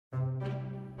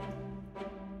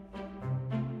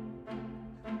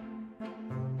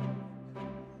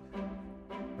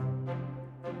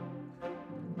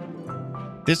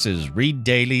This is Read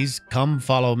Daily's Come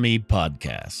Follow Me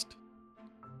podcast.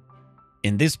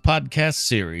 In this podcast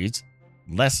series,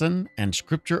 lesson and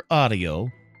scripture audio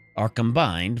are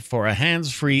combined for a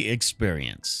hands-free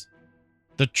experience.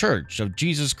 The Church of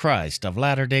Jesus Christ of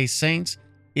Latter-day Saints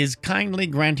is kindly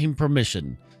granting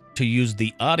permission to use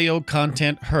the audio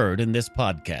content heard in this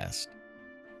podcast.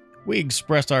 We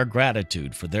express our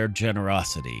gratitude for their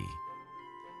generosity.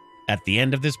 At the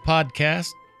end of this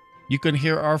podcast, you can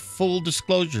hear our full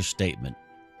disclosure statement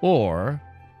or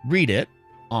read it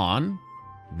on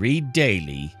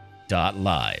ReadDailyLive.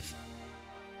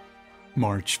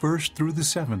 March 1st through the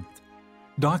 7th.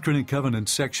 Doctrine and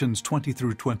Covenants, sections 20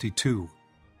 through 22.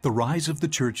 The Rise of the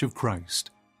Church of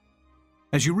Christ.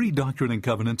 As you read Doctrine and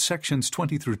Covenants, sections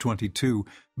 20 through 22,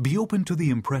 be open to the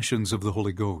impressions of the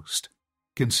Holy Ghost.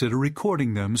 Consider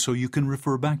recording them so you can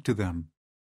refer back to them.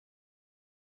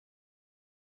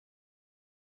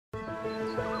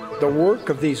 The work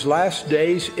of these last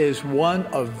days is one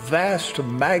of vast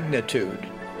magnitude.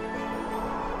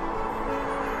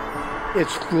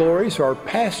 Its glories are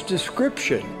past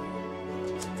description,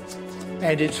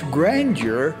 and its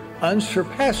grandeur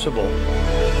unsurpassable.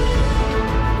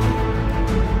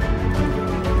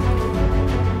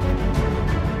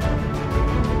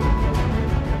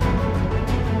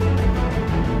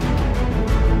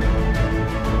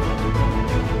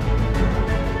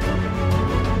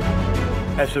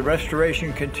 As the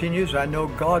restoration continues, I know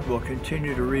God will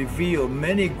continue to reveal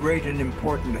many great and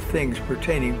important things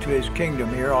pertaining to His kingdom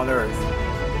here on earth.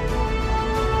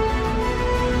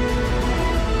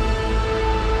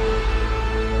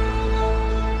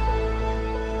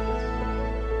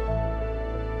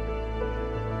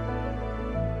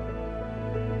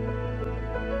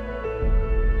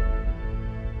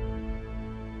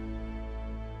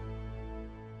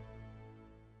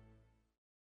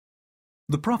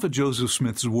 The prophet Joseph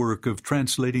Smith's work of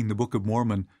translating the Book of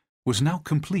Mormon was now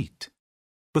complete,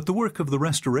 but the work of the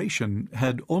restoration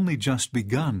had only just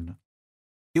begun.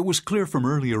 It was clear from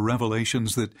earlier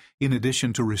revelations that, in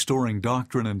addition to restoring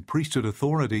doctrine and priesthood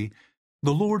authority,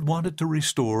 the Lord wanted to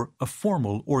restore a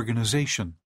formal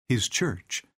organization, His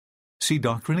church. See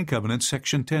Doctrine and Covenants,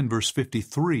 section 10, verse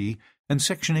 53, and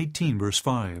section 18, verse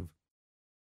 5.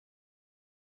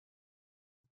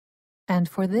 And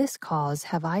for this cause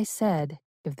have I said,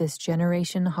 if this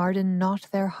generation harden not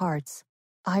their hearts,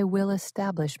 I will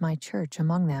establish my church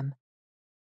among them.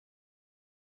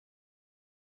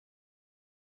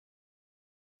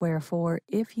 Wherefore,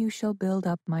 if you shall build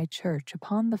up my church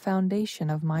upon the foundation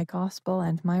of my gospel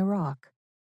and my rock,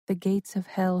 the gates of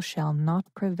hell shall not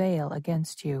prevail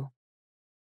against you.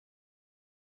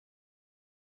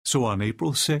 So on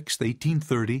April 6,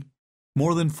 1830,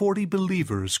 more than 40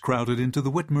 believers crowded into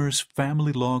the Whitmer's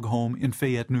family log home in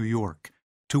Fayette, New York,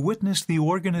 to witness the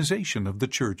organization of the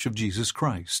Church of Jesus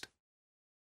Christ.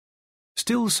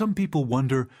 Still, some people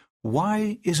wonder,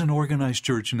 why is an organized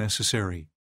church necessary?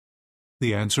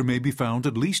 The answer may be found,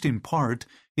 at least in part,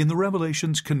 in the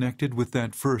revelations connected with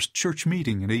that first church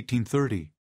meeting in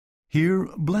 1830. Here,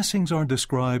 blessings are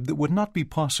described that would not be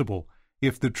possible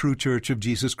if the true Church of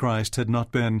Jesus Christ had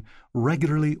not been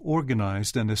regularly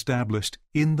organized and established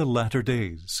in the latter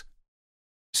days.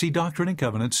 See Doctrine and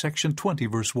Covenants, section 20,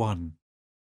 verse 1.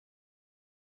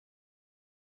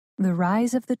 The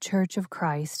rise of the Church of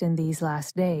Christ in these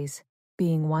last days,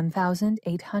 being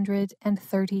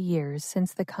 1,830 years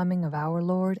since the coming of our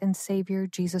Lord and Savior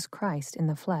Jesus Christ in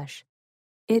the flesh,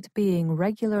 it being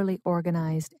regularly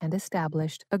organized and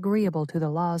established agreeable to the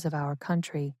laws of our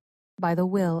country, by the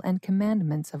will and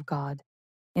commandments of God,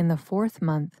 in the 4th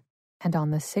month, and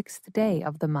on the 6th day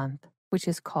of the month, which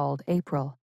is called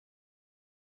April.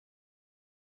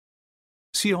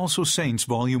 See also Saints,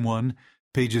 Volume 1,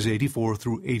 pages 84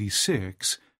 through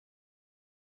 86.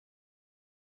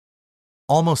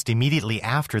 Almost immediately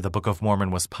after the Book of Mormon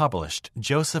was published,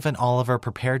 Joseph and Oliver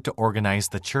prepared to organize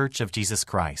the Church of Jesus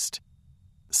Christ.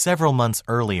 Several months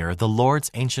earlier, the Lord's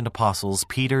ancient apostles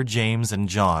Peter, James, and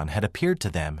John had appeared to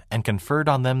them and conferred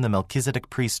on them the Melchizedek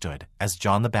priesthood, as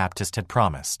John the Baptist had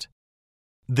promised.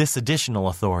 This additional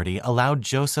authority allowed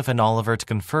Joseph and Oliver to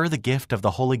confer the gift of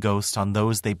the Holy Ghost on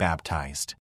those they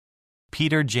baptized.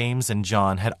 Peter, James, and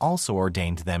John had also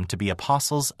ordained them to be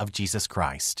apostles of Jesus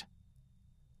Christ.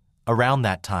 Around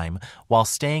that time, while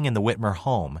staying in the Whitmer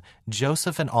home,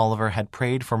 Joseph and Oliver had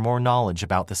prayed for more knowledge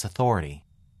about this authority.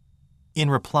 In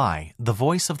reply, the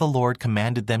voice of the Lord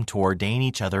commanded them to ordain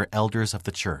each other elders of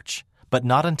the church, but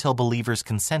not until believers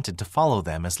consented to follow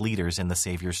them as leaders in the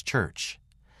Savior's church.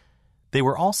 They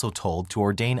were also told to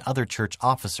ordain other church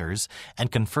officers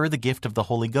and confer the gift of the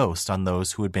Holy Ghost on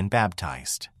those who had been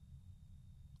baptized.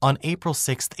 On April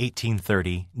 6,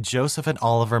 1830, Joseph and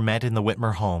Oliver met in the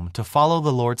Whitmer home to follow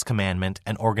the Lord's commandment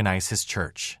and organize his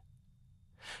church.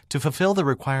 To fulfill the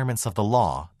requirements of the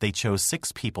law, they chose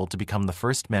 6 people to become the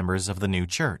first members of the new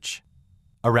church.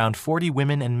 Around 40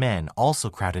 women and men also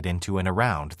crowded into and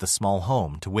around the small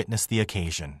home to witness the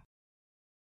occasion.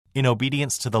 In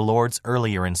obedience to the Lord's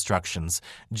earlier instructions,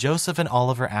 Joseph and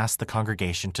Oliver asked the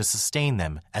congregation to sustain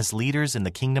them as leaders in the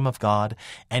kingdom of God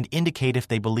and indicate if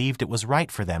they believed it was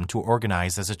right for them to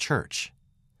organize as a church.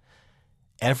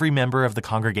 Every member of the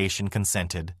congregation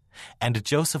consented, and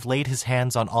Joseph laid his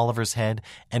hands on Oliver's head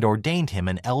and ordained him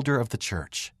an elder of the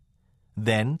church.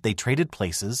 Then they traded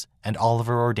places, and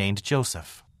Oliver ordained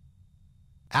Joseph.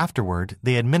 Afterward,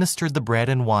 they administered the bread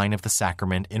and wine of the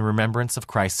sacrament in remembrance of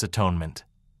Christ's atonement.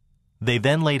 They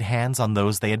then laid hands on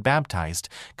those they had baptized,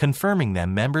 confirming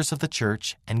them members of the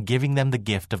church and giving them the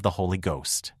gift of the Holy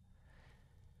Ghost.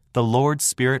 The Lord's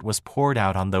Spirit was poured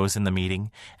out on those in the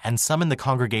meeting, and some in the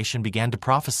congregation began to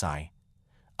prophesy.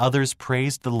 Others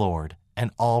praised the Lord, and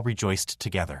all rejoiced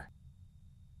together.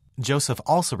 Joseph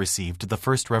also received the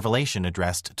first revelation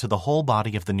addressed to the whole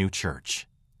body of the new church.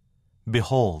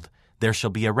 "Behold, there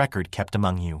shall be a record kept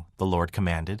among you," the Lord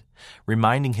commanded,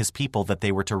 reminding his people that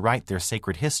they were to write their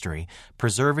sacred history,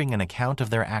 preserving an account of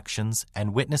their actions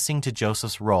and witnessing to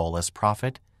Joseph's role as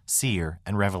prophet, seer,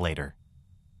 and revelator.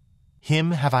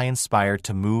 "Him have I inspired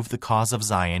to move the cause of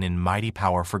Zion in mighty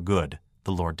power for good,"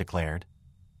 the Lord declared.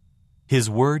 "His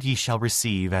word ye shall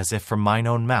receive as if from mine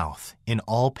own mouth, in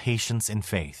all patience and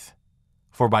faith.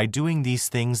 For by doing these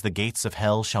things the gates of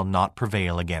hell shall not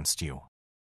prevail against you."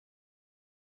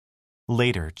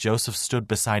 Later, Joseph stood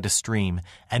beside a stream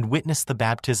and witnessed the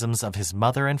baptisms of his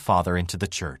mother and father into the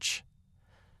church.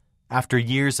 After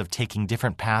years of taking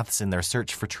different paths in their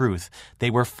search for truth, they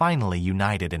were finally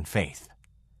united in faith.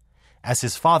 As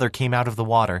his father came out of the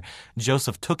water,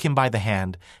 Joseph took him by the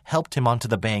hand, helped him onto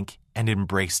the bank, and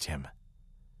embraced him.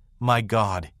 "My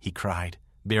God," he cried,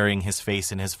 burying his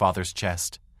face in his father's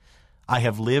chest, "I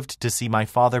have lived to see my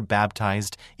father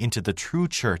baptized into the true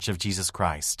church of Jesus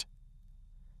Christ."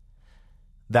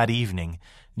 That evening,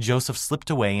 Joseph slipped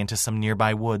away into some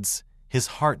nearby woods, his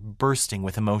heart bursting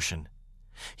with emotion.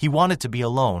 He wanted to be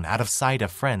alone, out of sight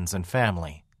of friends and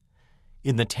family.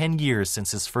 In the 10 years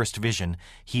since his first vision,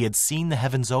 he had seen the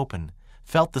heavens open,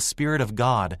 felt the Spirit of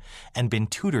God, and been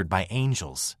tutored by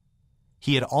angels.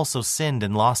 He had also sinned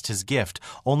and lost his gift,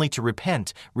 only to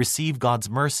repent, receive God's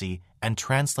mercy, and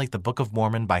translate the Book of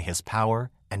Mormon by his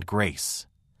power and grace.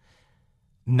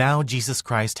 Now Jesus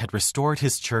Christ had restored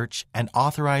his church and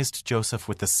authorized Joseph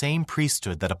with the same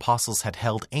priesthood that apostles had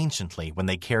held anciently when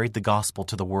they carried the gospel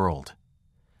to the world.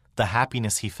 The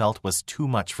happiness he felt was too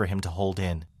much for him to hold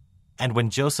in, and when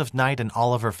Joseph Knight and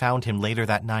Oliver found him later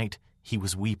that night, he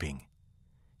was weeping.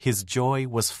 His joy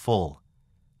was full.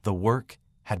 The work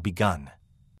had begun.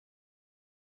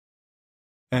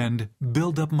 And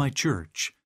build up my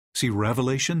church. See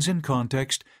Revelations in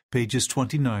Context, pages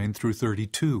 29 through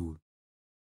 32.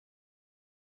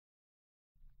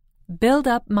 Build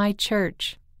Up My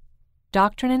Church.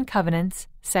 Doctrine and Covenants,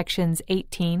 sections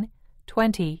 18,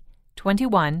 20,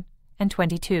 21, and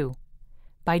 22.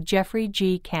 By Jeffrey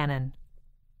G. Cannon.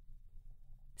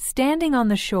 Standing on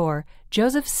the shore,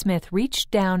 Joseph Smith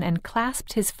reached down and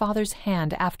clasped his father's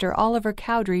hand after Oliver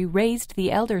Cowdery raised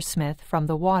the elder Smith from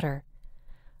the water.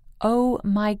 "Oh,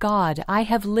 my God, I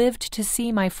have lived to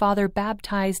see my father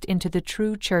baptized into the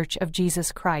true church of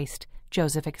Jesus Christ,"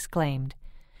 Joseph exclaimed.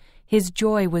 His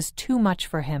joy was too much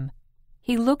for him.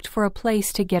 He looked for a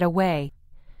place to get away.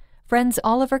 Friends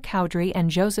Oliver Cowdery and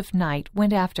Joseph Knight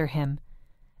went after him.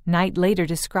 Knight later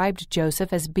described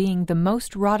Joseph as being the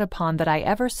most wrought upon that I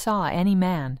ever saw any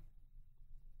man.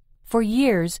 For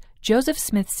years, Joseph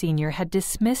Smith Sr. had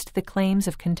dismissed the claims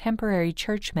of contemporary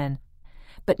churchmen,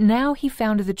 but now he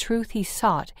found the truth he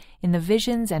sought in the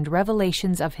visions and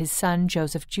revelations of his son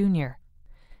Joseph Jr.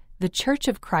 The Church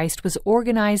of Christ was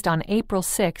organized on April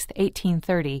 6,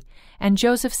 1830, and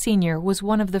Joseph Sr. was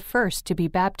one of the first to be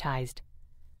baptized.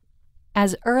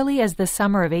 As early as the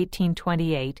summer of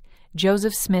 1828,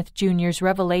 Joseph Smith Jr.'s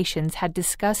revelations had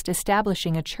discussed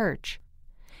establishing a church.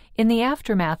 In the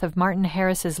aftermath of Martin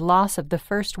Harris's loss of the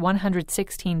first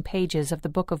 116 pages of the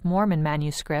Book of Mormon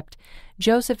manuscript,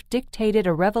 Joseph dictated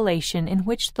a revelation in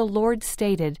which the Lord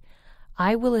stated,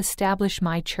 "I will establish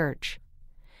my church."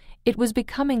 It was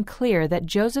becoming clear that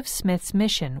Joseph Smith's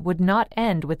mission would not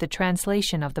end with the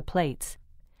translation of the plates.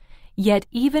 Yet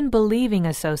even believing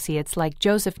associates like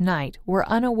Joseph Knight were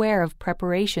unaware of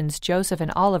preparations Joseph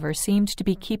and Oliver seemed to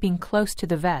be keeping close to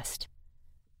the vest.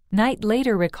 Knight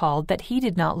later recalled that he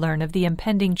did not learn of the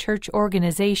impending church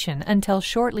organization until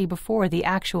shortly before the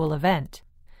actual event.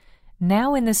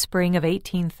 Now in the spring of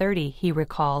 1830, he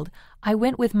recalled, I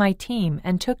went with my team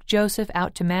and took Joseph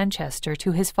out to Manchester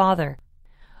to his father.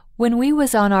 When we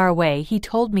was on our way, he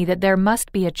told me that there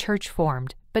must be a church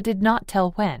formed, but did not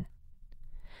tell when.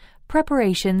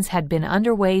 Preparations had been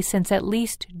underway since at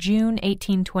least June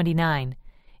 1829.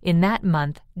 In that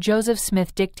month, Joseph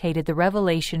Smith dictated the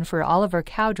revelation for Oliver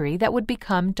Cowdery that would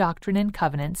become Doctrine and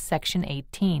Covenants, section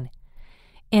 18.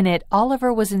 In it,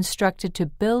 Oliver was instructed to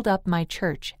build up my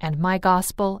church and my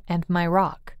gospel and my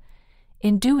rock.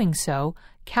 In doing so,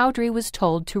 Cowdery was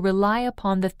told to rely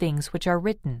upon the things which are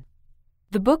written.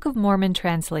 The Book of Mormon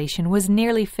translation was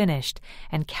nearly finished,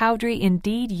 and Cowdery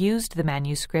indeed used the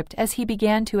manuscript as he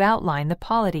began to outline the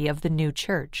polity of the new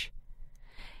church.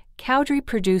 Cowdery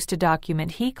produced a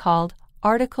document he called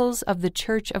Articles of the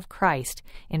Church of Christ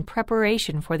in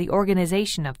preparation for the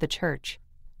organization of the church.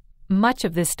 Much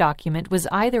of this document was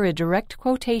either a direct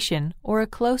quotation or a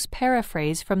close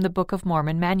paraphrase from the Book of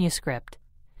Mormon manuscript.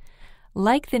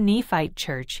 Like the Nephite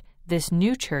church, this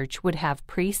new church would have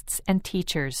priests and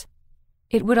teachers.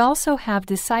 It would also have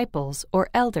disciples or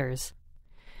elders.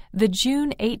 The June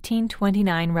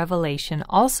 1829 revelation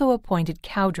also appointed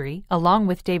Cowdery, along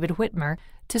with David Whitmer,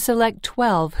 to select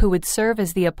 12 who would serve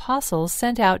as the apostles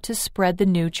sent out to spread the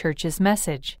new church's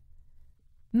message.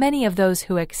 Many of those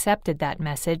who accepted that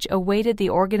message awaited the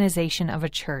organization of a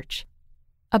church.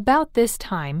 About this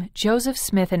time, Joseph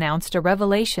Smith announced a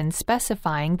revelation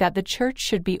specifying that the church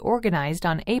should be organized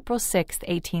on April 6,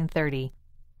 1830.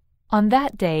 On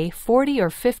that day, 40 or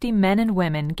 50 men and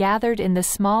women gathered in the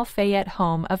small Fayette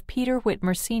home of Peter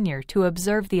Whitmer Sr. to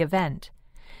observe the event.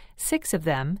 6 of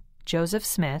them, Joseph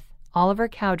Smith, Oliver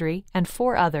Cowdery, and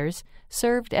 4 others,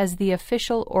 served as the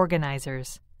official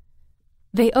organizers.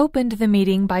 They opened the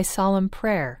meeting by solemn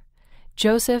prayer.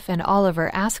 Joseph and Oliver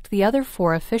asked the other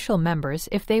 4 official members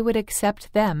if they would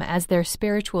accept them as their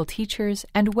spiritual teachers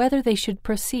and whether they should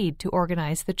proceed to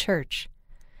organize the church.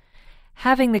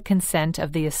 Having the consent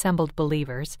of the assembled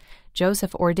believers,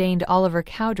 Joseph ordained Oliver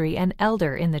Cowdery an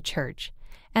elder in the church,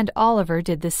 and Oliver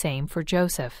did the same for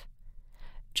Joseph.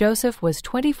 Joseph was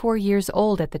 24 years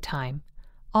old at the time.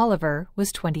 Oliver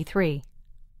was 23.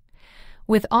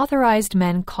 With authorized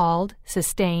men called,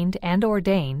 sustained, and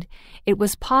ordained, it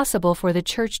was possible for the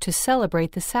church to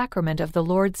celebrate the sacrament of the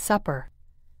Lord's Supper.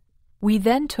 We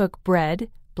then took bread,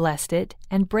 blessed it,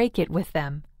 and brake it with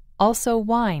them, also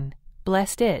wine,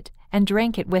 blessed it, and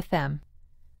drank it with them.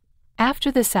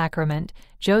 After the sacrament,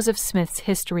 Joseph Smith's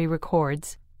history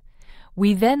records,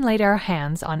 we then laid our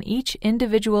hands on each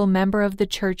individual member of the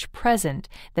church present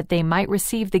that they might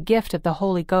receive the gift of the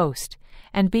Holy Ghost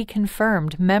and be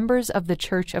confirmed members of the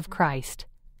Church of Christ.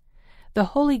 The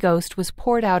Holy Ghost was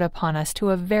poured out upon us to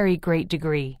a very great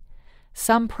degree.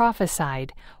 Some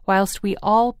prophesied, whilst we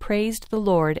all praised the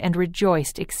Lord and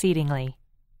rejoiced exceedingly.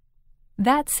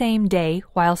 That same day,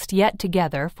 whilst yet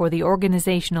together for the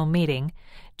organizational meeting,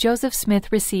 Joseph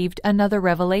Smith received another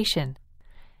revelation.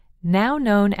 Now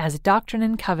known as Doctrine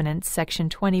and Covenants, section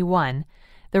 21,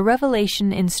 the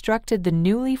revelation instructed the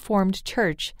newly formed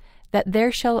church that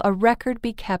there shall a record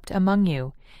be kept among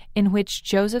you, in which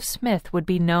Joseph Smith would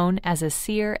be known as a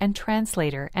seer and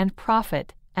translator and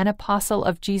prophet, an apostle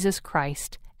of Jesus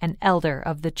Christ, an elder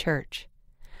of the church.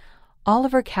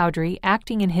 Oliver Cowdery,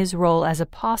 acting in his role as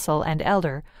apostle and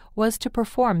elder, was to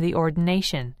perform the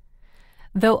ordination.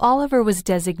 Though Oliver was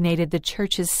designated the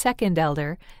church's second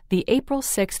elder, the April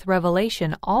 6th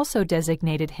revelation also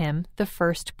designated him the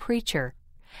first preacher,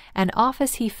 an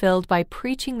office he filled by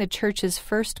preaching the church's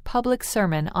first public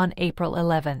sermon on April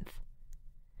 11th.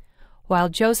 While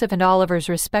Joseph and Oliver's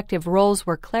respective roles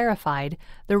were clarified,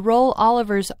 the role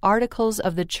Oliver's Articles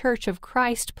of the Church of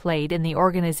Christ played in the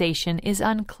organization is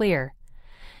unclear.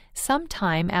 Some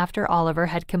time after Oliver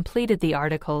had completed the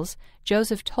Articles,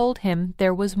 Joseph told him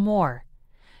there was more.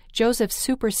 Joseph's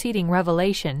superseding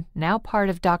revelation, now part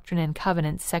of Doctrine and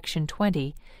Covenants, section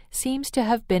 20, seems to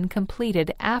have been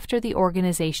completed after the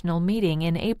organizational meeting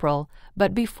in April,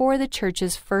 but before the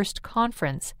church's first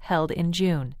conference held in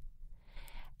June.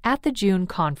 At the June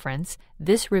conference,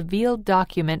 this revealed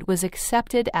document was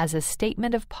accepted as a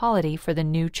statement of polity for the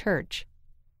new church.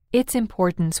 Its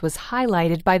importance was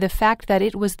highlighted by the fact that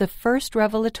it was the first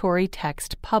revelatory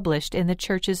text published in the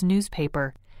church's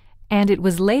newspaper, and it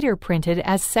was later printed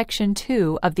as Section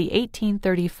 2 of the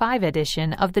 1835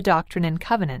 edition of the Doctrine and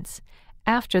Covenants,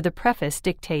 after the preface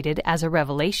dictated as a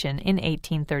revelation in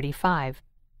 1835.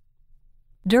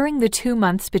 During the 2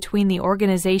 months between the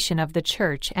organization of the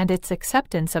church and its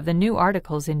acceptance of the new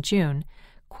articles in June,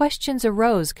 questions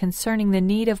arose concerning the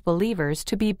need of believers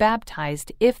to be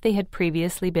baptized if they had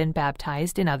previously been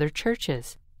baptized in other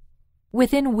churches.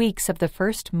 Within weeks of the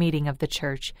first meeting of the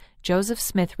church, Joseph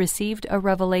Smith received a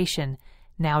revelation,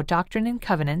 now Doctrine and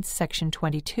Covenants, section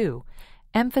 22,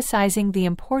 emphasizing the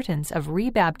importance of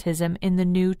rebaptism in the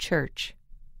new church.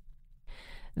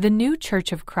 The new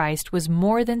Church of Christ was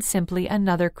more than simply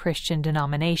another Christian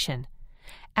denomination.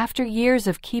 After years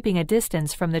of keeping a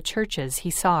distance from the churches he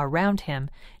saw around him,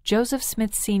 Joseph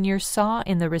Smith Sr. saw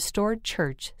in the restored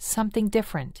church something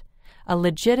different, a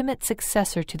legitimate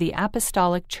successor to the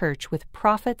apostolic church with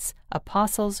prophets,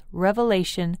 apostles,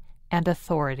 revelation, and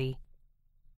authority.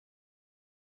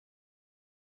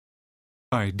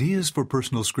 Ideas for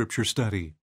Personal Scripture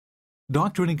Study.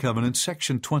 Doctrine and Covenants,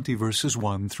 section 20, verses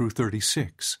 1 through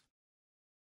 36.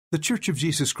 The Church of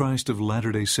Jesus Christ of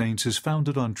Latter-day Saints is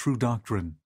founded on true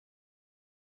doctrine.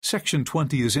 Section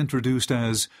 20 is introduced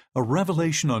as a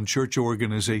revelation on church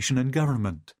organization and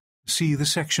government. See the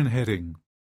section heading.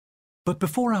 But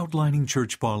before outlining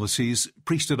church policies,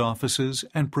 priesthood offices,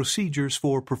 and procedures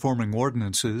for performing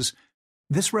ordinances,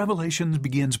 this revelation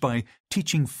begins by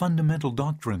teaching fundamental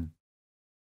doctrine.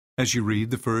 As you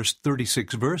read the first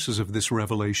 36 verses of this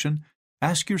revelation,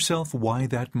 ask yourself why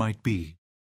that might be.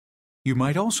 You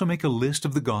might also make a list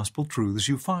of the gospel truths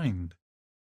you find.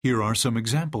 Here are some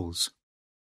examples.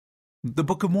 The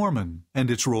Book of Mormon and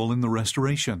its role in the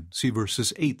Restoration. See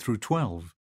verses 8 through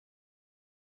 12.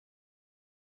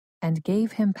 And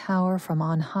gave him power from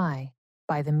on high,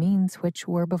 by the means which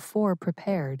were before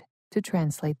prepared, to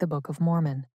translate the Book of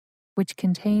Mormon, which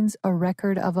contains a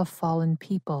record of a fallen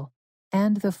people,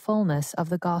 and the fullness of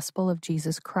the gospel of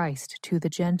Jesus Christ to the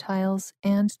Gentiles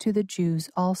and to the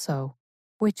Jews also,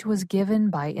 which was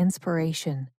given by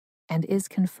inspiration, and is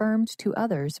confirmed to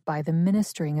others by the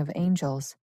ministering of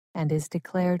angels, and is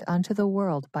declared unto the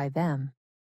world by them,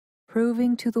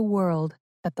 proving to the world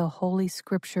that the Holy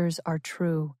Scriptures are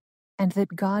true, and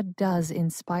that God does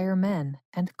inspire men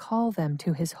and call them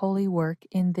to his holy work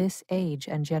in this age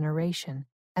and generation,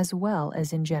 as well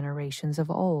as in generations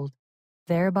of old,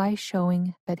 thereby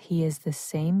showing that he is the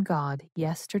same God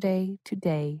yesterday,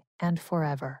 today, and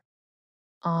forever.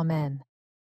 Amen.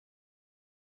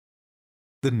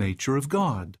 The nature of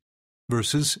God.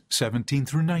 Verses 17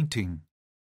 through 19.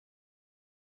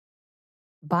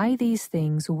 By these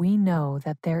things we know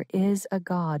that there is a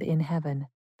God in heaven,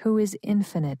 who is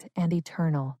infinite and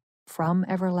eternal, from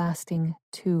everlasting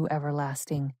to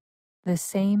everlasting, the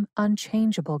same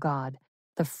unchangeable God,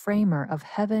 the framer of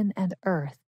heaven and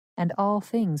earth, and all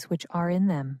things which are in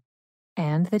them,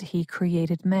 and that he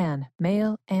created man,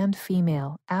 male and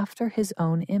female, after his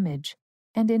own image,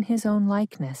 and in his own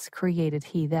likeness created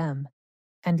he them,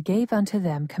 and gave unto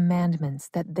them commandments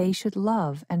that they should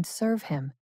love and serve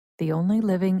him, the only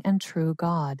living and true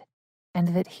God, and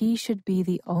that he should be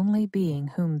the only being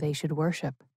whom they should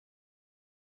worship.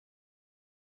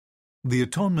 The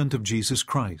atonement of Jesus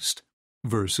Christ.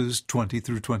 Verses 20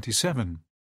 through 27.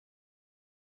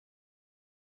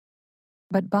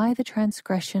 But by the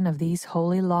transgression of these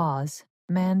holy laws,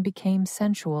 man became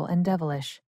sensual and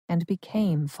devilish, and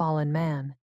became fallen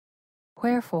man.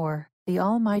 Wherefore the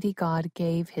Almighty God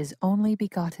gave his only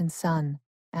begotten Son,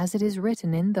 as it is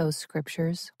written in those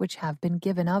Scriptures which have been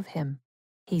given of him.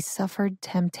 He suffered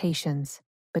temptations,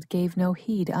 but gave no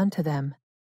heed unto them.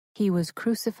 He was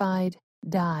crucified,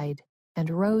 died, and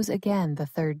rose again the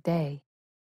third day,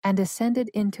 and ascended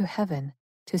into heaven,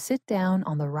 to sit down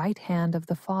on the right hand of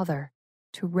the Father,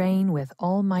 to reign with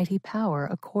almighty power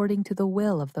according to the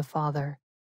will of the Father,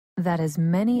 that as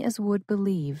many as would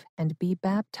believe and be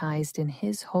baptized in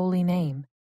his holy name,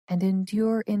 and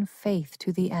endure in faith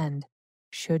to the end,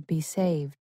 should be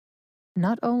saved.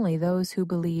 Not only those who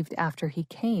believed after he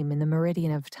came in the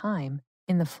meridian of time,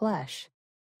 in the flesh,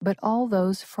 but all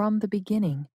those from the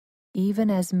beginning, even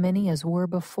as many as were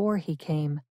before he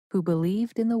came, who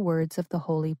believed in the words of the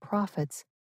holy prophets,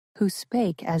 who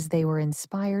spake as they were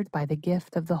inspired by the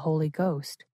gift of the Holy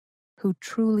Ghost, who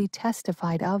truly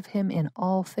testified of him in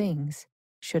all things,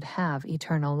 should have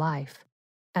eternal life,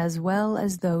 as well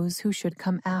as those who should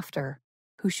come after,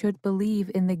 who should believe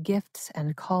in the gifts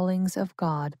and callings of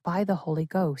God by the Holy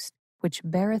Ghost, which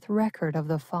beareth record of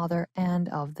the Father and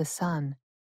of the Son.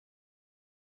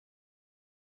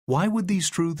 Why would these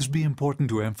truths be important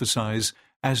to emphasize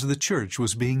as the church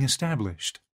was being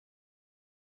established?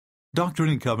 Doctrine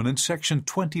and Covenants, section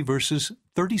 20, verses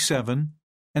 37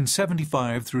 and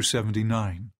 75 through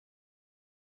 79.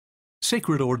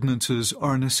 Sacred ordinances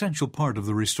are an essential part of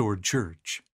the restored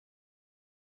church.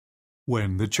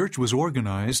 When the church was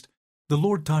organized, the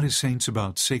Lord taught his saints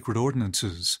about sacred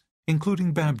ordinances,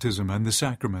 including baptism and the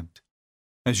sacrament.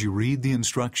 As you read the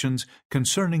instructions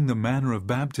concerning the manner of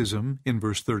baptism in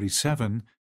verse 37,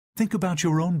 think about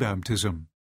your own baptism.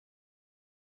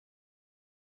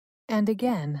 And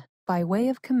again, by way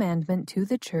of commandment to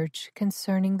the church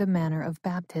concerning the manner of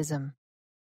baptism,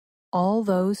 all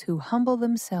those who humble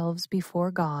themselves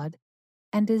before God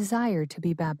and desire to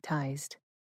be baptized,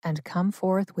 and come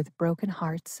forth with broken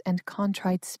hearts and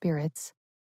contrite spirits,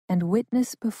 and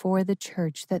witness before the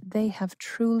church that they have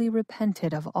truly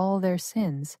repented of all their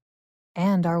sins,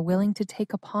 and are willing to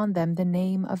take upon them the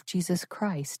name of Jesus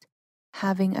Christ,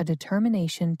 having a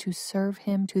determination to serve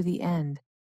him to the end,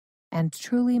 and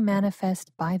truly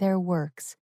manifest by their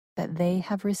works that they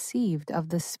have received of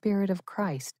the Spirit of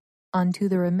Christ unto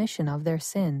the remission of their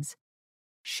sins,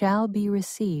 shall be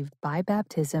received by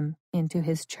baptism into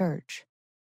his church.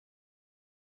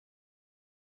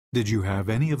 Did you have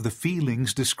any of the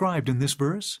feelings described in this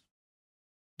verse?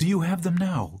 Do you have them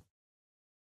now?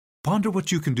 Ponder what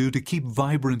you can do to keep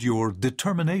vibrant your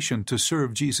determination to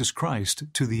serve Jesus Christ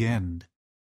to the end.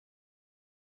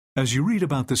 As you read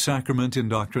about the sacrament in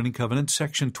Doctrine and Covenants,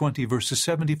 section 20, verses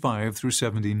 75 through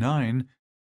 79,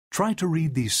 try to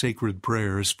read these sacred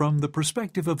prayers from the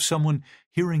perspective of someone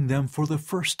hearing them for the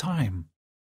first time.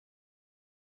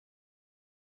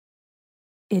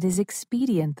 It is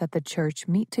expedient that the church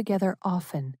meet together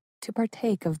often to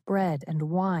partake of bread and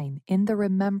wine in the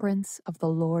remembrance of the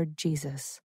Lord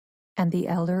Jesus. And the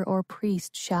elder or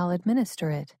priest shall administer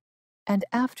it, and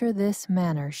after this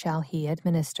manner shall he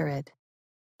administer it.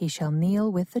 He shall kneel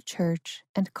with the church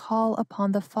and call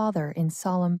upon the Father in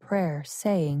solemn prayer,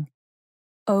 saying,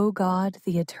 O God,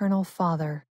 the eternal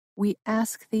Father, we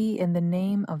ask thee in the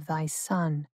name of thy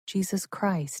Son, Jesus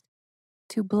Christ,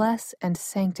 to bless and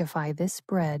sanctify this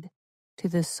bread to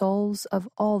the souls of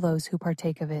all those who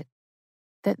partake of it,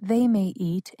 that they may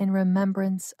eat in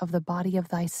remembrance of the body of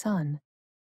thy Son,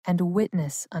 and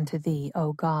witness unto thee,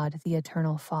 O God, the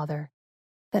eternal Father,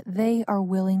 that they are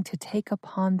willing to take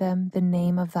upon them the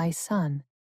name of thy Son,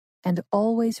 and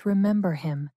always remember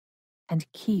him, and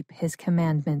keep his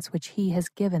commandments which he has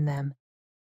given them,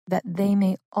 that they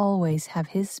may always have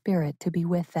his Spirit to be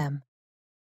with them.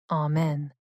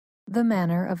 Amen. The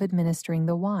manner of administering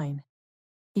the wine.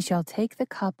 He shall take the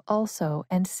cup also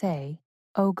and say,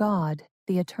 O God,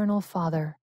 the eternal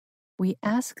Father, we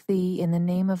ask thee in the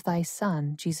name of thy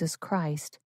Son, Jesus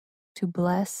Christ, to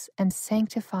bless and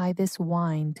sanctify this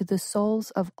wine to the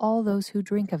souls of all those who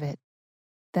drink of it,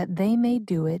 that they may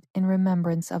do it in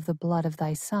remembrance of the blood of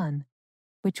thy Son,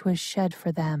 which was shed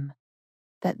for them,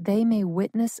 that they may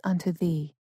witness unto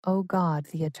thee, O God,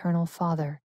 the eternal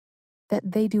Father,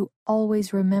 that they do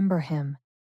always remember him,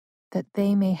 that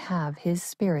they may have his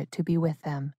Spirit to be with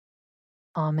them.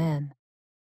 Amen.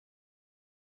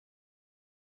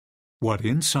 What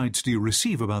insights do you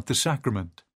receive about the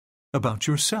sacrament? About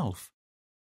yourself?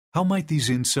 How might these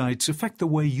insights affect the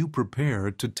way you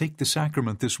prepare to take the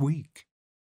sacrament this week?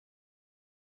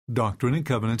 Doctrine and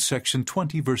Covenants, section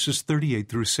 20, verses 38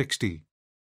 through 60.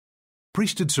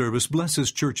 Priesthood service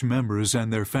blesses church members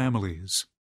and their families.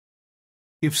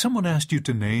 If someone asked you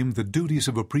to name the duties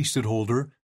of a priesthood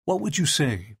holder, what would you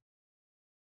say?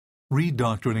 Read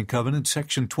Doctrine and Covenants,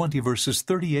 section 20, verses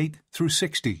 38 through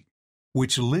 60,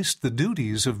 which list the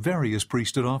duties of various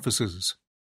priesthood offices.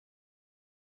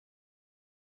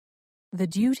 The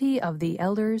duty of the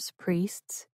elders,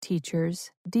 priests,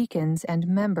 teachers, deacons, and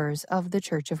members of the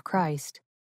Church of Christ.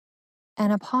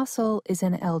 An apostle is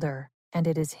an elder, and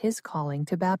it is his calling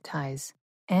to baptize,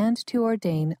 and to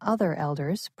ordain other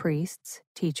elders, priests,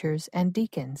 teachers, and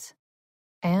deacons,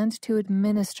 and to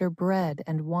administer bread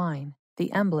and wine,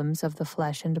 the emblems of the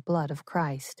flesh and blood of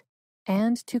Christ,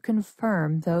 and to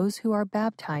confirm those who are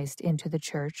baptized into the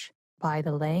church by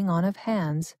the laying on of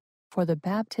hands for the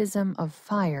baptism of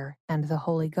fire and the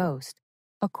Holy Ghost,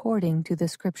 according to the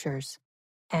Scriptures,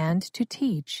 and to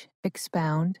teach,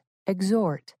 expound,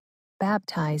 exhort,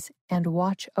 baptize, and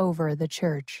watch over the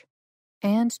church,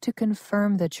 and to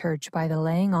confirm the church by the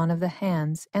laying on of the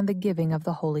hands and the giving of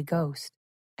the Holy Ghost,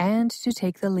 and to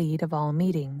take the lead of all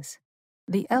meetings.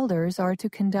 The elders are to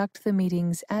conduct the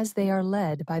meetings as they are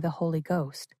led by the Holy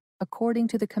Ghost, according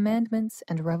to the commandments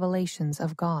and revelations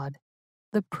of God.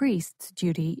 The priest's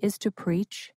duty is to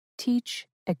preach, teach,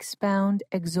 expound,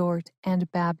 exhort, and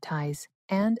baptize,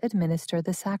 and administer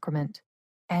the sacrament,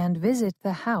 and visit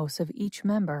the house of each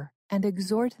member, and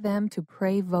exhort them to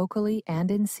pray vocally and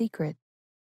in secret,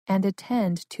 and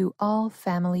attend to all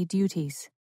family duties.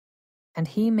 And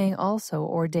he may also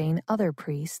ordain other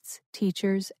priests,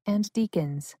 teachers, and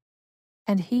deacons.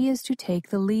 And he is to take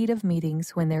the lead of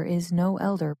meetings when there is no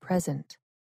elder present.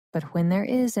 But when there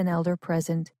is an elder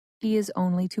present, he is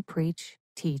only to preach,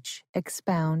 teach,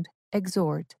 expound,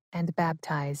 exhort, and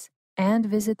baptize, and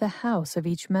visit the house of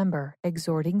each member,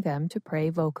 exhorting them to pray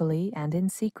vocally and in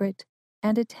secret,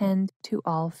 and attend to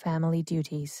all family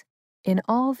duties. In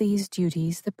all these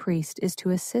duties, the priest is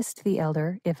to assist the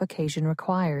elder if occasion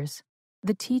requires.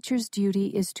 The teacher's duty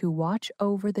is to watch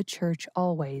over the church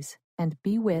always, and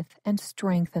be with and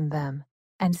strengthen them,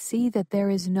 and see that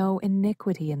there is no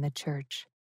iniquity in the church,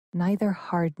 neither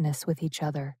hardness with each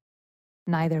other,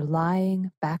 neither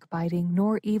lying, backbiting,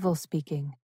 nor evil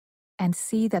speaking, and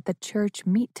see that the church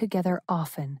meet together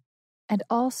often, and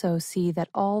also see that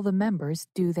all the members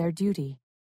do their duty.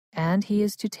 And he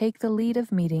is to take the lead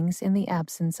of meetings in the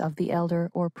absence of the elder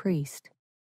or priest,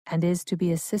 and is to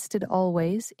be assisted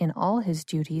always in all his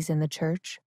duties in the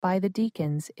church by the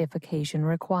deacons if occasion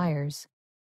requires.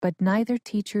 But neither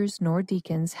teachers nor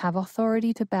deacons have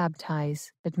authority to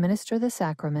baptize, administer the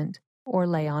sacrament, or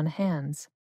lay on hands.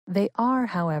 They are,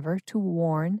 however, to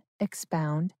warn,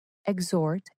 expound,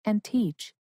 exhort, and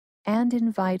teach, and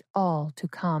invite all to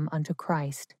come unto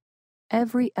Christ.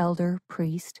 Every elder,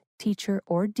 priest, teacher,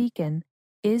 or deacon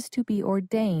is to be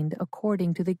ordained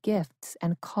according to the gifts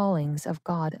and callings of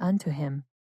God unto him,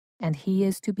 and he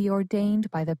is to be ordained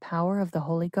by the power of the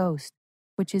Holy Ghost,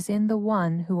 which is in the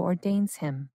one who ordains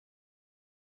him.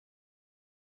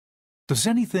 Does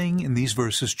anything in these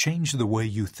verses change the way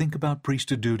you think about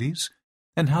priesthood duties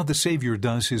and how the Savior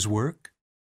does his work?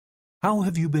 How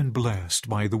have you been blessed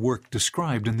by the work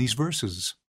described in these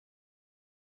verses?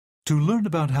 To learn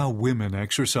about how women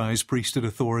exercise priesthood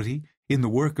authority in the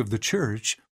work of the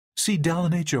church, see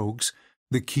Dallin H. Oaks,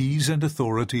 The Keys and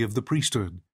Authority of the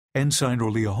Priesthood, Ensign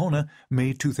or Liahona,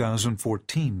 May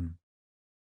 2014.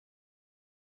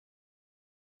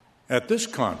 At this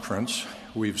conference,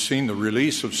 we've seen the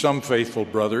release of some faithful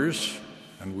brothers,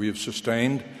 and we have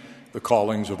sustained the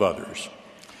callings of others.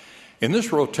 In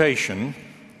this rotation,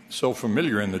 so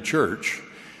familiar in the church,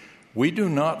 we do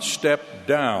not step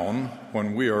down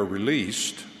when we are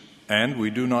released, and we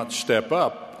do not step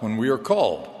up when we are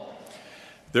called.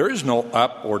 There is no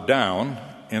up or down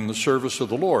in the service of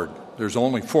the Lord. There's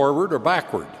only forward or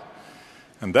backward.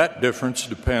 And that difference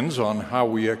depends on how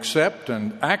we accept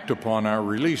and act upon our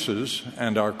releases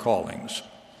and our callings.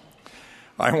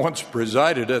 I once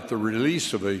presided at the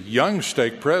release of a young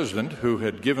stake president who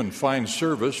had given fine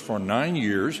service for 9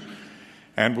 years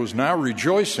and was now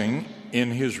rejoicing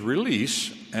in his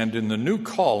release and in the new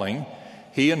calling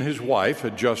he and his wife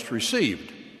had just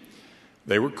received.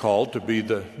 They were called to be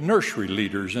the nursery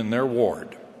leaders in their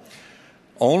ward.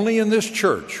 Only in this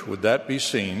church would that be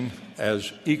seen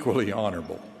as equally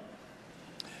honorable.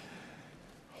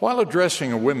 While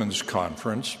addressing a women's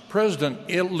conference, President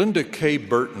Linda K.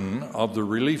 Burton of the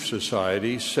Relief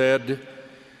Society said,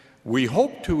 "We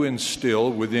hope to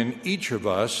instill within each of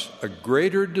us a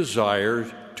greater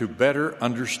desire to better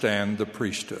understand the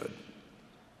priesthood."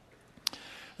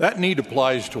 That need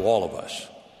applies to all of us,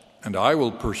 and I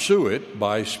will pursue it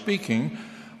by speaking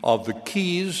of the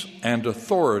keys and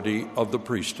authority of the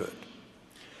priesthood.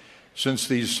 Since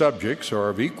these subjects are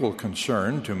of equal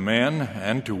concern to men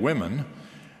and to women,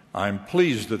 I'm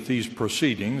pleased that these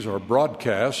proceedings are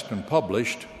broadcast and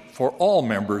published for all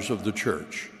members of the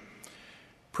church.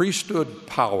 Priesthood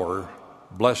power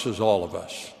blesses all of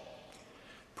us.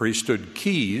 Priesthood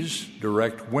keys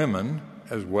direct women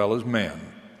as well as men.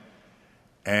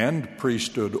 And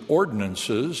priesthood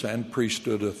ordinances and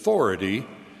priesthood authority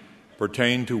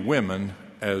pertain to women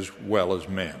as well as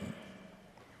men.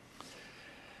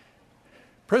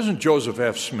 President Joseph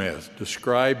F. Smith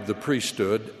described the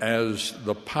priesthood as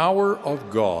the power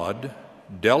of God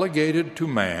delegated to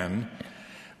man,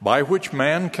 by which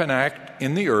man can act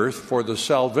in the earth for the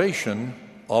salvation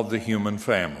of the human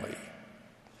family.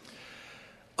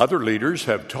 Other leaders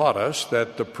have taught us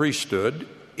that the priesthood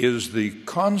is the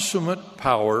consummate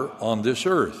power on this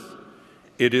earth.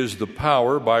 It is the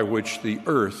power by which the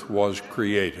earth was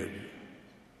created.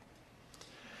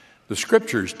 The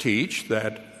Scriptures teach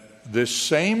that this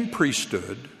same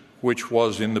priesthood, which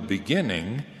was in the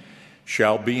beginning,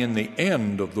 shall be in the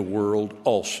end of the world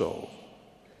also.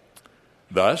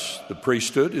 Thus, the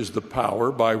priesthood is the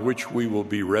power by which we will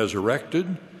be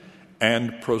resurrected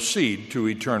and proceed to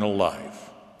eternal life.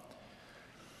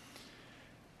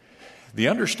 The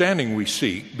understanding we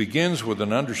seek begins with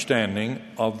an understanding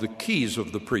of the keys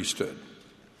of the priesthood.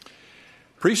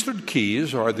 Priesthood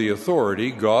keys are the authority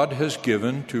God has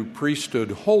given to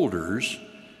priesthood holders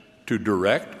to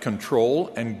direct,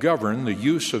 control, and govern the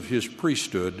use of his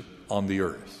priesthood on the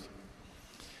earth.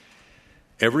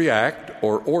 Every act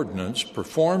or ordinance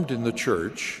performed in the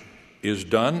church is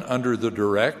done under the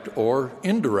direct or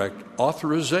indirect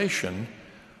authorization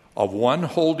of one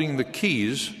holding the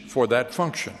keys for that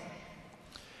function.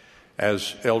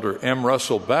 As Elder M.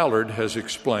 Russell Ballard has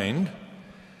explained,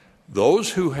 those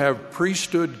who have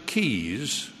priesthood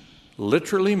keys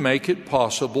literally make it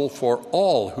possible for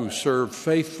all who serve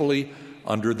faithfully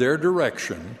under their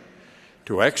direction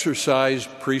to exercise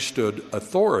priesthood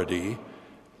authority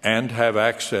and have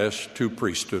access to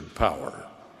priesthood power.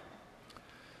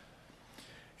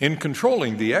 In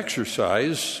controlling the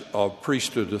exercise of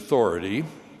priesthood authority,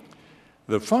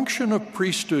 the function of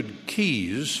priesthood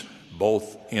keys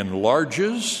both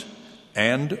enlarges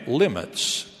and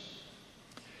limits.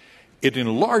 It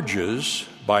enlarges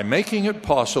by making it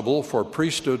possible for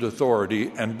priesthood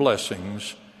authority and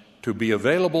blessings to be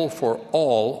available for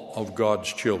all of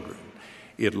God's children.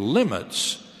 It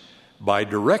limits by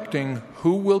directing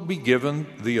who will be given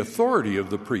the authority of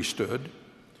the priesthood,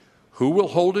 who will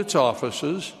hold its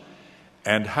offices,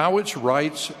 and how its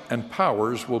rights and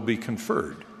powers will be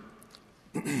conferred.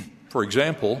 For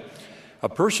example, a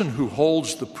person who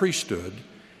holds the priesthood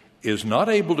is not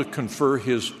able to confer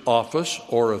his office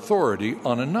or authority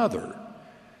on another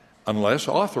unless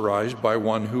authorized by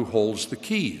one who holds the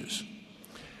keys.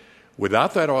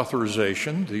 Without that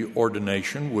authorization, the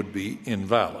ordination would be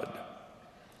invalid.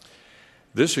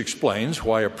 This explains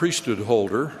why a priesthood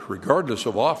holder, regardless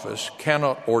of office,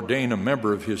 cannot ordain a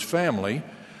member of his family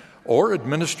or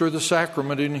administer the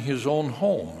sacrament in his own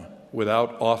home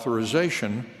without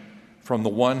authorization from the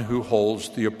one who holds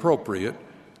the appropriate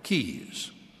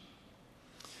keys.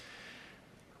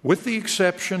 With the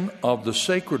exception of the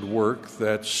sacred work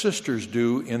that sisters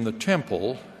do in the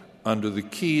temple under the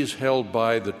keys held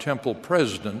by the temple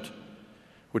president,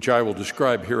 which I will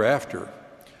describe hereafter,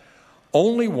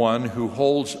 only one who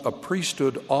holds a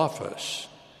priesthood office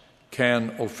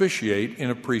can officiate in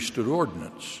a priesthood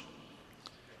ordinance.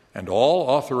 And all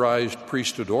authorized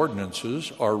priesthood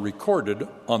ordinances are recorded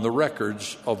on the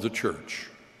records of the church.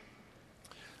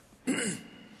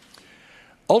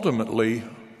 Ultimately,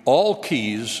 all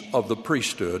keys of the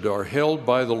priesthood are held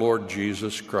by the Lord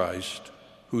Jesus Christ,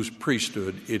 whose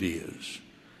priesthood it is.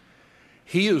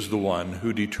 He is the one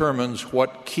who determines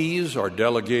what keys are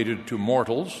delegated to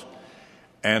mortals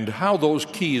and how those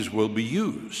keys will be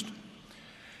used.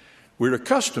 We're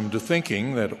accustomed to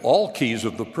thinking that all keys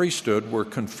of the priesthood were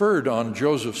conferred on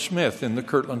Joseph Smith in the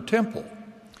Kirtland Temple.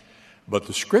 But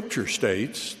the Scripture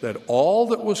states that all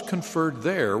that was conferred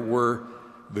there were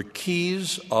the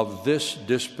keys of this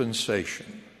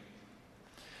dispensation.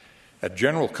 At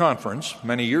General Conference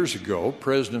many years ago,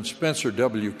 President Spencer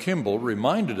W. Kimball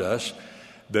reminded us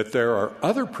that there are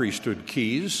other priesthood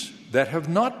keys that have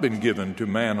not been given to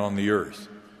man on the earth,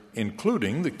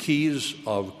 including the keys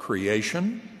of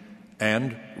creation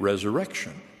and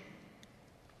resurrection.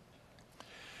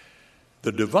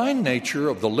 The divine nature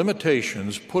of the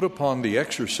limitations put upon the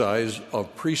exercise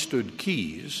of priesthood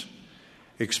keys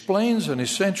explains an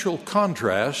essential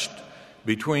contrast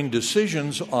between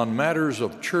decisions on matters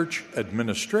of church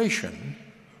administration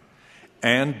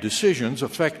and decisions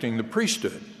affecting the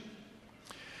priesthood.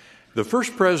 The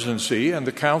First Presidency and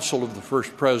the Council of the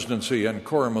First Presidency and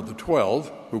Quorum of the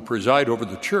 12, who preside over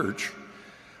the church,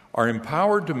 are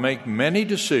empowered to make many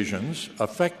decisions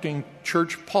affecting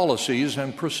church policies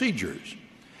and procedures,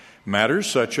 matters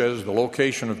such as the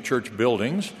location of church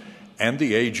buildings and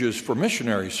the ages for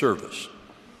missionary service.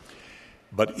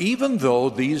 But even though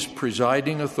these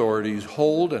presiding authorities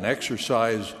hold and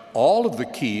exercise all of the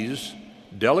keys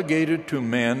delegated to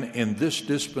men in this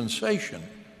dispensation,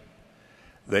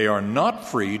 they are not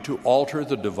free to alter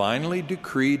the divinely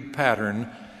decreed pattern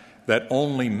that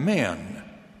only men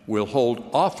will hold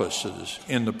offices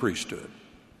in the priesthood.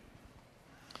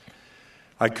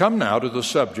 I come now to the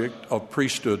subject of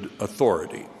priesthood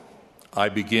authority. I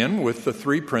begin with the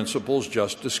three principles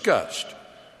just discussed.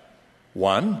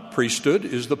 1, priesthood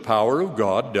is the power of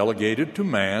God delegated to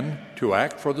man to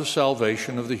act for the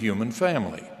salvation of the human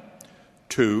family.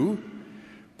 2,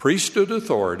 priesthood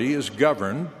authority is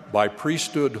governed by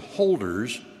priesthood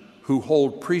holders who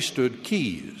hold priesthood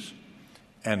keys.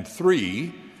 And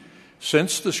 3,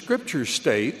 since the Scriptures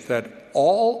state that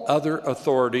all other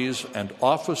authorities and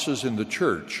offices in the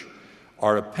church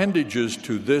are appendages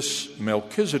to this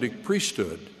Melchizedek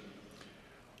priesthood,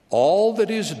 all that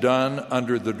is done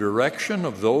under the direction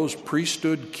of those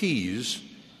priesthood keys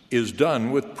is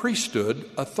done with priesthood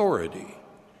authority.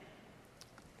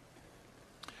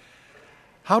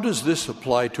 How does this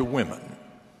apply to women?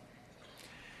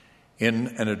 In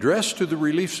an address to the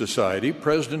Relief Society,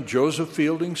 President Joseph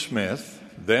Fielding Smith,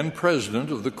 then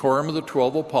president of the Quorum of the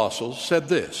 12 Apostles, said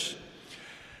this: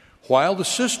 "While the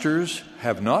sisters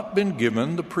have not been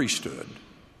given the priesthood,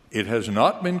 it has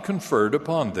not been conferred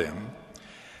upon them.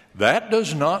 That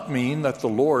does not mean that the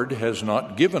Lord has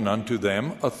not given unto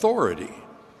them authority.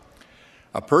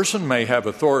 A person may have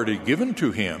authority given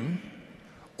to him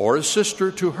or a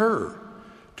sister to her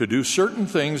to do certain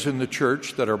things in the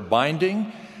church that are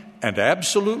binding and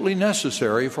absolutely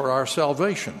necessary for our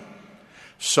salvation,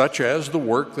 such as the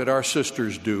work that our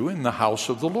sisters do in the house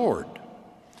of the Lord.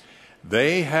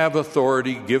 They have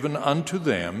authority given unto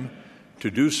them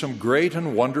to do some great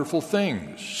and wonderful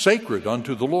things, sacred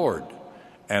unto the Lord,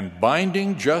 and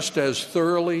binding just as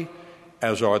thoroughly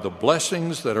as are the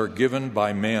blessings that are given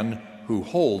by men who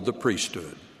hold the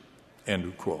priesthood." End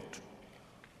of quote.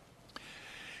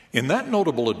 In that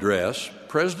notable address,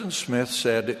 President Smith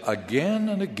said again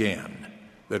and again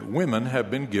that women have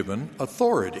been given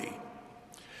authority.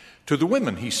 To the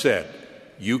women, he said,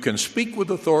 "You can speak with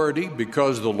authority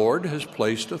because the Lord has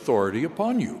placed authority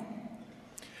upon you."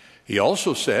 He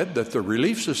also said that the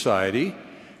Relief Society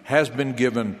has been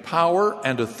given power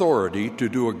and authority to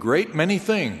do a great many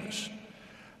things.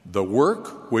 The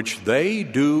work which they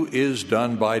do is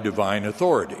done by divine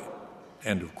authority.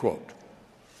 End of quote.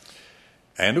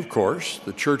 And of course,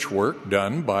 the church work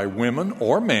done by women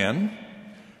or men,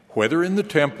 whether in the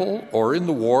temple or in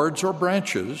the wards or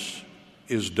branches,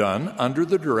 is done under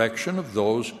the direction of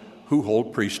those who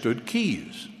hold priesthood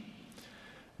keys.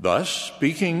 Thus,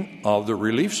 speaking of the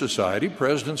Relief Society,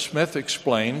 President Smith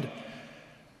explained,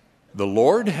 "The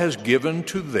Lord has given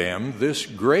to them this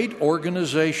great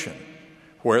organization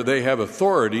where they have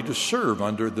authority to serve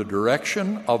under the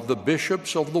direction of the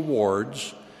bishops of the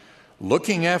wards,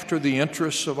 looking after the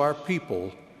interests of our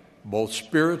people, both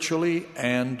spiritually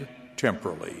and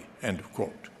temporally." End of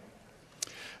quote.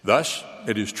 Thus,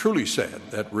 it is truly said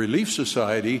that Relief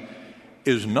Society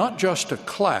is not just a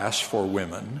class for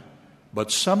women,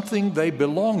 but something they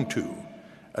belong to,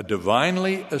 a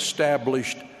divinely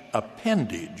established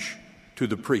appendage to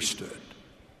the priesthood.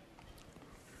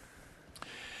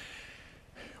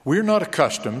 We're not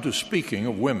accustomed to speaking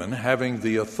of women having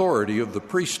the authority of the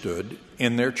priesthood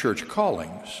in their church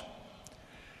callings.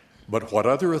 But what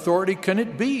other authority can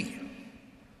it be?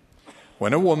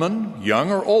 When a woman,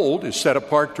 young or old, is set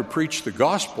apart to preach the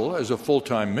gospel as a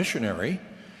full-time missionary,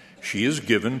 she is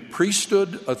given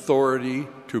priesthood authority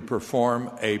to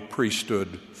perform a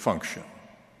priesthood function.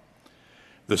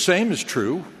 The same is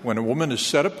true when a woman is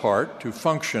set apart to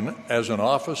function as an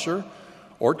officer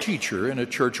or teacher in a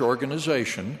church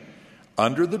organization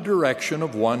under the direction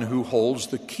of one who holds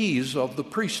the keys of the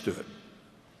priesthood.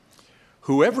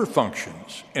 Whoever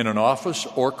functions in an office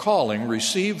or calling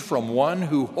received from one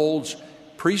who holds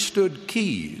priesthood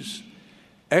keys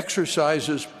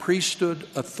exercises priesthood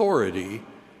authority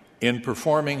in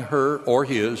performing her or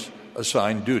his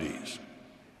assigned duties.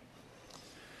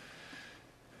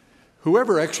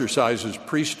 Whoever exercises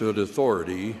priesthood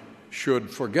authority should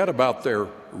forget about their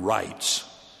rights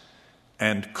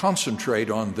and concentrate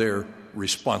on their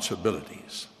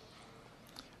responsibilities.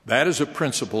 That is a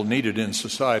principle needed in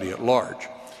society at large.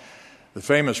 The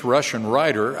famous Russian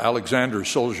writer Alexander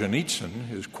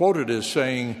Solzhenitsyn is quoted as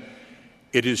saying,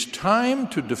 "It is time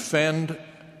to defend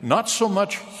not so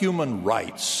much human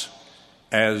rights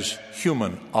as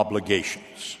human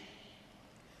obligations."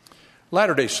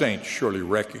 Latter-day Saints surely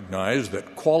recognize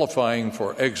that qualifying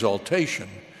for exaltation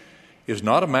is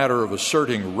not a matter of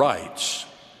asserting rights,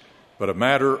 but a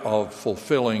matter of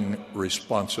fulfilling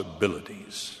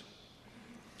responsibilities.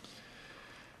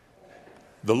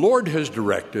 The Lord has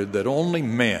directed that only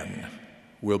men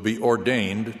will be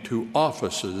ordained to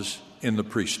offices in the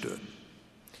priesthood.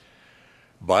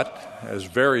 But, as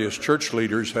various church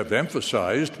leaders have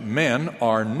emphasized, men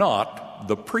are not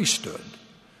the priesthood.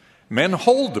 Men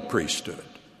hold the priesthood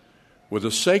with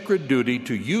a sacred duty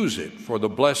to use it for the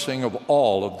blessing of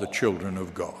all of the children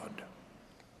of God.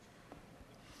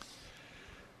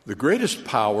 The greatest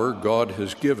power God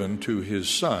has given to his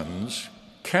sons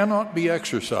cannot be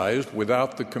exercised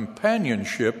without the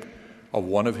companionship of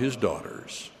one of his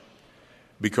daughters,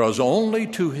 because only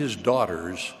to his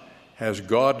daughters has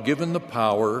God given the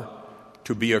power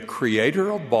to be a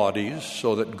creator of bodies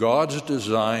so that God's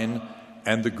design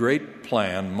and the great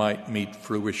plan might meet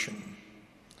fruition.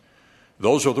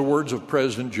 Those are the words of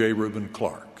President J. Reuben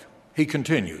Clark. He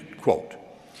continued, quote,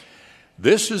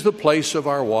 "This is the place of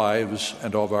our wives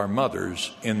and of our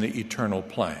mothers in the eternal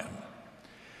plan.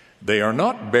 They are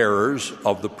not bearers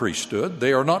of the priesthood.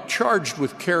 They are not charged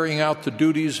with carrying out the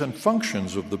duties and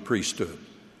functions of the priesthood,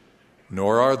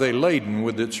 nor are they laden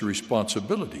with its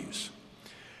responsibilities.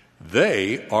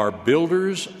 They are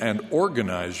builders and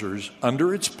organizers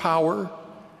under its power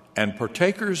and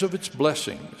partakers of its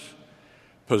blessings,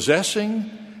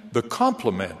 possessing the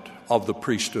complement of the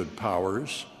priesthood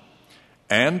powers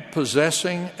and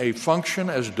possessing a function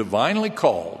as divinely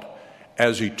called,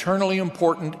 as eternally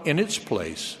important in its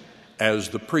place as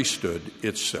the priesthood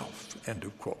itself." End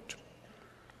of quote.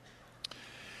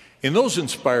 In those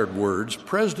inspired words,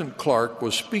 President Clark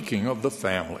was speaking of the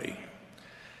family.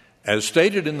 As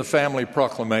stated in the family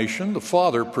proclamation, the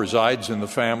father presides in the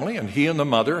family, and he and the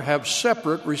mother have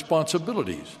separate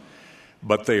responsibilities,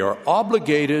 but they are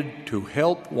obligated to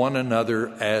help one another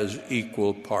as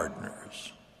equal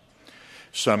partners.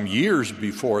 Some years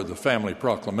before the family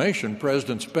proclamation,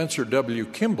 President Spencer W.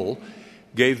 Kimball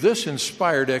gave this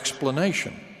inspired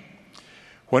explanation.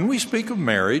 "When we speak of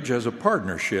marriage as a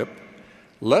partnership,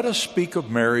 let us speak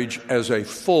of marriage as a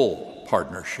full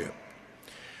partnership.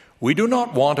 We do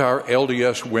not want our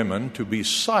LDS women to be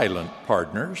silent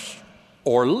partners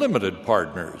or limited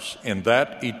partners in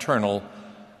that eternal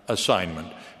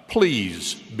assignment.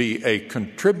 Please be a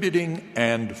contributing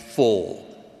and full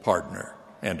partner."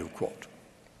 End of quote.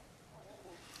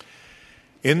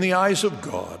 In the eyes of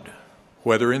God,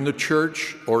 whether in the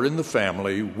church or in the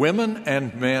family, women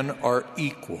and men are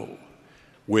equal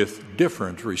with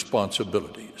different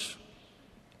responsibilities.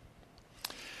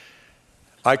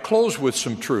 I close with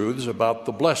some truths about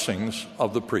the blessings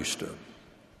of the priesthood.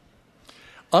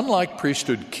 Unlike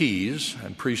priesthood keys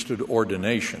and priesthood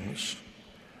ordinations,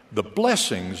 the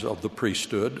blessings of the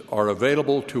priesthood are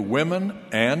available to women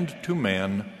and to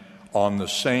men on the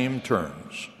same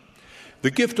terms. The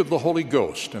gift of the Holy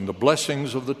Ghost and the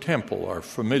blessings of the temple are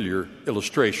familiar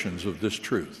illustrations of this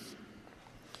truth.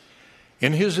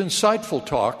 In his insightful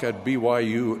talk at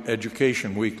BYU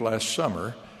Education Week last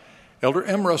summer, Elder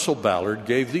M. Russell Ballard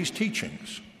gave these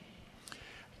teachings.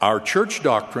 Our church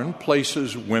doctrine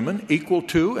places women equal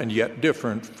to and yet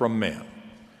different from men.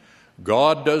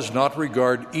 God does not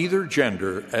regard either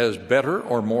gender as better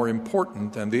or more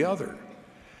important than the other.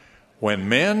 When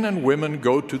men and women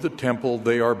go to the temple,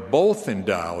 they are both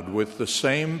endowed with the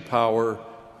same power,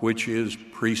 which is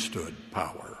priesthood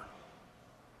power.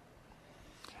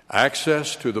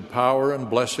 Access to the power and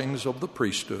blessings of the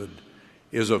priesthood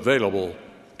is available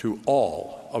to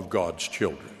all of God's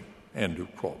children. End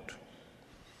of quote.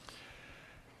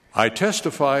 I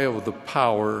testify of the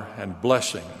power and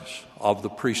blessings of the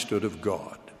priesthood of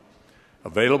God,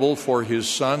 available for his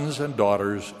sons and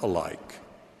daughters alike.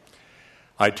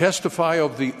 I testify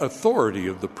of the authority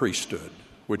of the priesthood,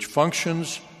 which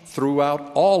functions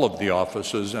throughout all of the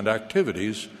offices and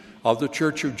activities of the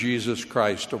Church of Jesus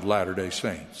Christ of Latter-day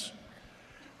Saints.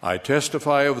 I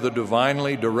testify of the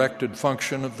divinely directed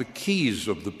function of the keys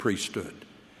of the priesthood,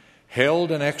 held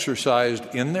and exercised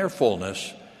in their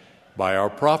fullness by our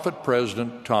prophet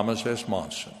president, Thomas S.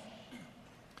 Monson.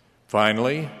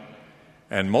 Finally,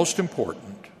 and most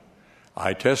important,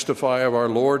 I testify of our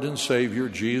Lord and Savior,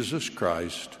 Jesus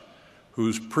Christ,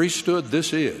 whose priesthood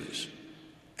this is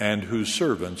and whose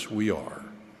servants we are.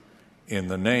 In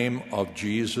the name of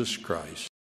Jesus Christ.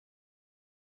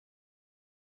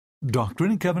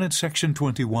 Doctrine and Covenants, Section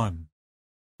 21.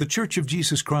 The Church of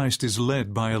Jesus Christ is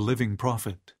led by a living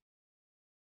prophet.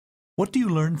 What do you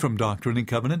learn from Doctrine and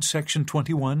Covenants, Section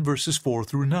 21, verses 4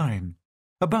 through 9,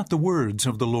 about the words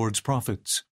of the Lord's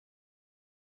prophets?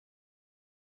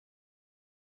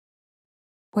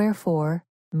 Wherefore,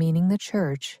 meaning the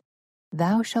church,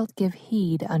 thou shalt give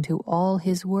heed unto all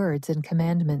his words and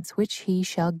commandments which he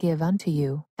shall give unto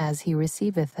you, as he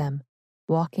receiveth them,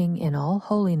 walking in all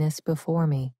holiness before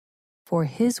me. For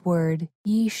his word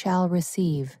ye shall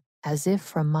receive, as if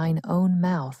from mine own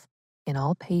mouth, in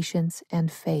all patience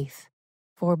and faith.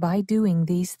 For by doing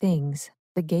these things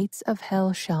the gates of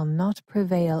hell shall not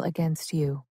prevail against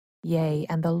you. Yea,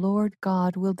 and the Lord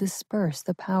God will disperse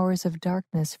the powers of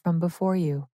darkness from before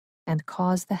you, and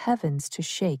cause the heavens to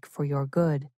shake for your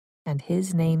good, and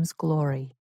his name's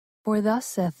glory. For thus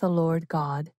saith the Lord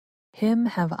God, him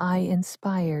have I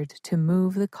inspired to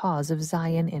move the cause of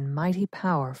Zion in mighty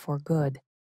power for good,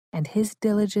 and his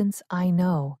diligence I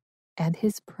know, and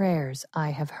his prayers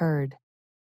I have heard.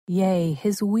 Yea,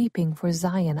 his weeping for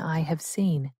Zion I have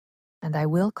seen, and I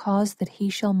will cause that he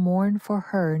shall mourn for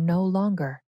her no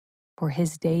longer. For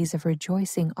his days of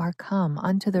rejoicing are come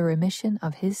unto the remission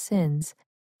of his sins,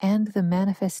 and the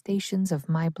manifestations of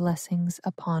my blessings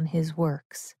upon his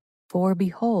works. For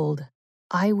behold,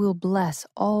 I will bless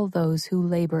all those who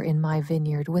labor in my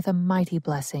vineyard with a mighty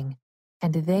blessing,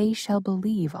 and they shall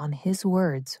believe on his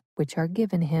words, which are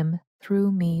given him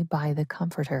through me by the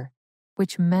Comforter,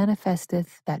 which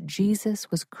manifesteth that Jesus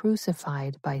was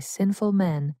crucified by sinful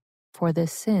men for the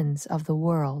sins of the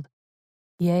world,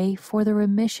 yea, for the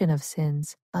remission of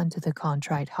sins unto the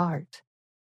contrite heart.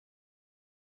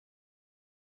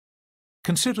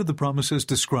 Consider the promises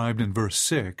described in verse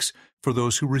 6 for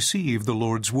those who receive the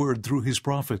Lord's word through his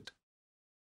prophet.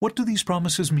 What do these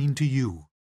promises mean to you?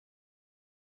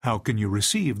 How can you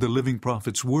receive the living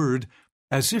prophet's word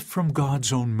as if from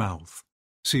God's own mouth?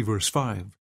 See verse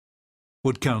 5.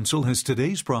 What counsel has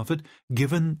today's prophet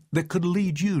given that could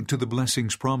lead you to the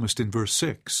blessings promised in verse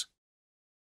 6?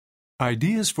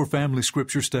 Ideas for Family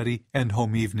Scripture Study and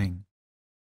Home Evening.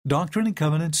 Doctrine and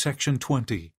Covenants, Section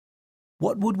 20.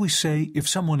 What would we say if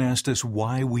someone asked us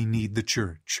why we need the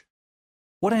church?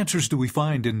 What answers do we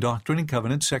find in Doctrine and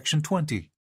Covenants, Section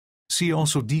 20? See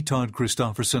also D. Todd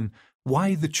Christofferson,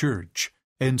 Why the Church?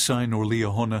 Ensign or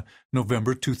Liahona,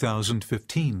 November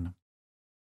 2015.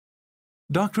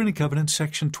 Doctrine and Covenants,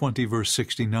 Section 20, verse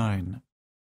 69.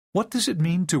 What does it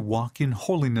mean to walk in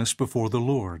holiness before the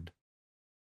Lord?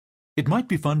 It might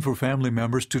be fun for family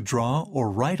members to draw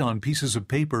or write on pieces of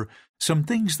paper some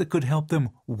things that could help them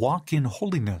walk in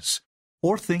holiness,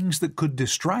 or things that could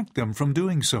distract them from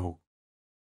doing so.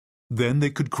 Then they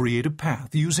could create a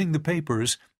path using the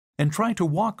papers and try to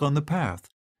walk on the path,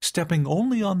 stepping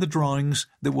only on the drawings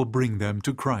that will bring them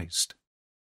to Christ.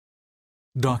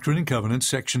 Doctrine and Covenants,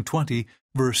 Section 20,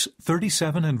 verse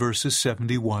 37 and verses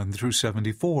 71 through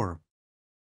 74.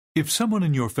 If someone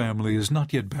in your family is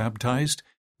not yet baptized,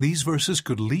 these verses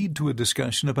could lead to a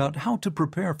discussion about how to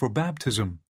prepare for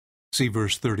baptism. See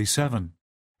verse 37.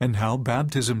 And how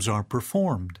baptisms are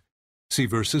performed. See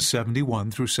verses 71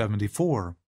 through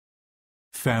 74.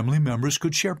 Family members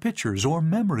could share pictures or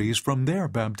memories from their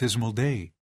baptismal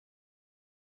day.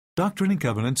 Doctrine and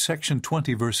Covenants, Section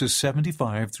 20, verses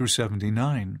 75 through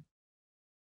 79.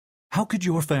 How could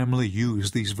your family use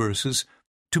these verses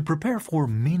to prepare for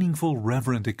meaningful,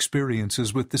 reverent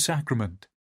experiences with the sacrament?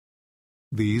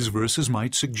 These verses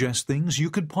might suggest things you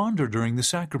could ponder during the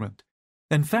sacrament,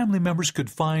 and family members could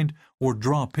find or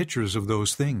draw pictures of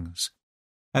those things.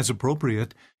 As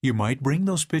appropriate, you might bring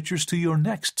those pictures to your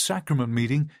next sacrament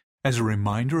meeting as a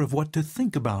reminder of what to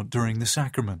think about during the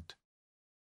sacrament.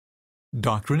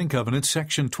 Doctrine and Covenants,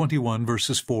 Section 21,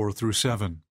 verses 4 through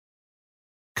 7.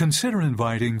 Consider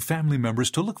inviting family members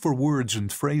to look for words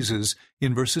and phrases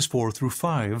in verses 4 through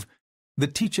 5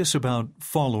 that teach us about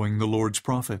following the Lord's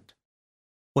prophet.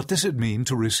 What does it mean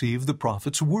to receive the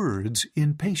prophet's words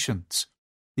in patience,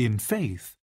 in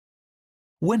faith?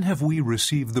 When have we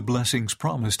received the blessings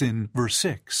promised in verse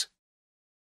 6?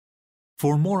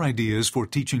 For more ideas for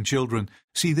teaching children,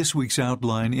 see this week's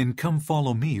outline in Come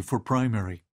Follow Me for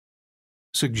primary.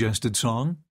 Suggested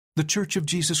song, The Church of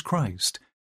Jesus Christ.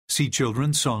 See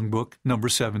Children's Songbook, number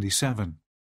 77.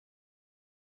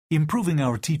 Improving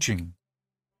our teaching.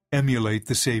 Emulate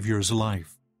the Savior's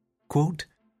life. Quote,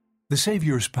 the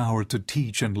Savior's power to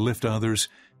teach and lift others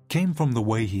came from the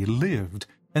way he lived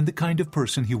and the kind of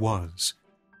person he was.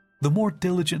 The more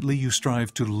diligently you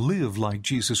strive to live like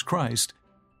Jesus Christ,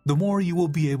 the more you will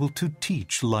be able to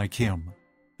teach like him.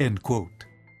 End quote.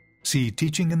 See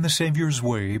Teaching in the Savior's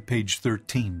Way, page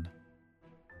 13.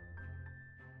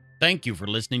 Thank you for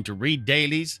listening to Read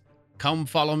Daily's Come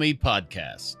Follow Me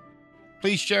podcast.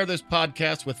 Please share this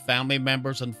podcast with family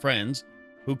members and friends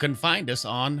who can find us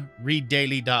on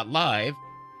ReadDailyLive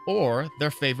or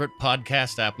their favorite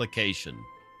podcast application.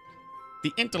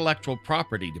 The Intellectual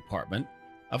Property Department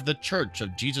of the Church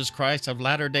of Jesus Christ of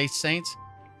Latter-day Saints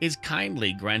is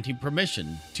kindly granting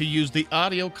permission to use the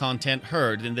audio content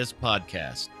heard in this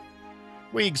podcast.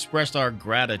 We express our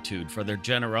gratitude for their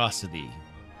generosity.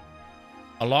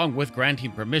 Along with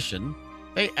granting permission,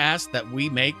 they ask that we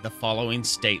make the following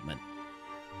statement.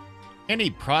 Any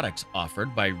products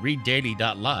offered by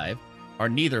ReadDaily.live are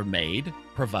neither made,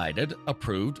 provided,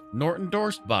 approved, nor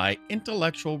endorsed by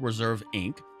Intellectual Reserve,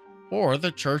 Inc. or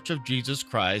the Church of Jesus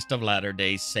Christ of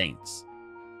Latter-day Saints.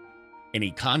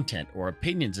 Any content or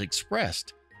opinions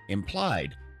expressed,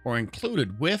 implied, or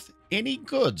included with any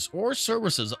goods or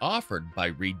services offered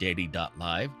by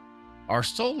ReadDaily.live are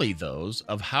solely those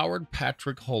of Howard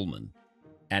Patrick Holman,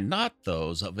 and not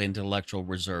those of Intellectual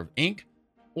Reserve, Inc.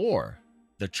 or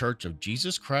the Church of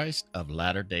Jesus Christ of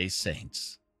Latter-day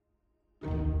Saints.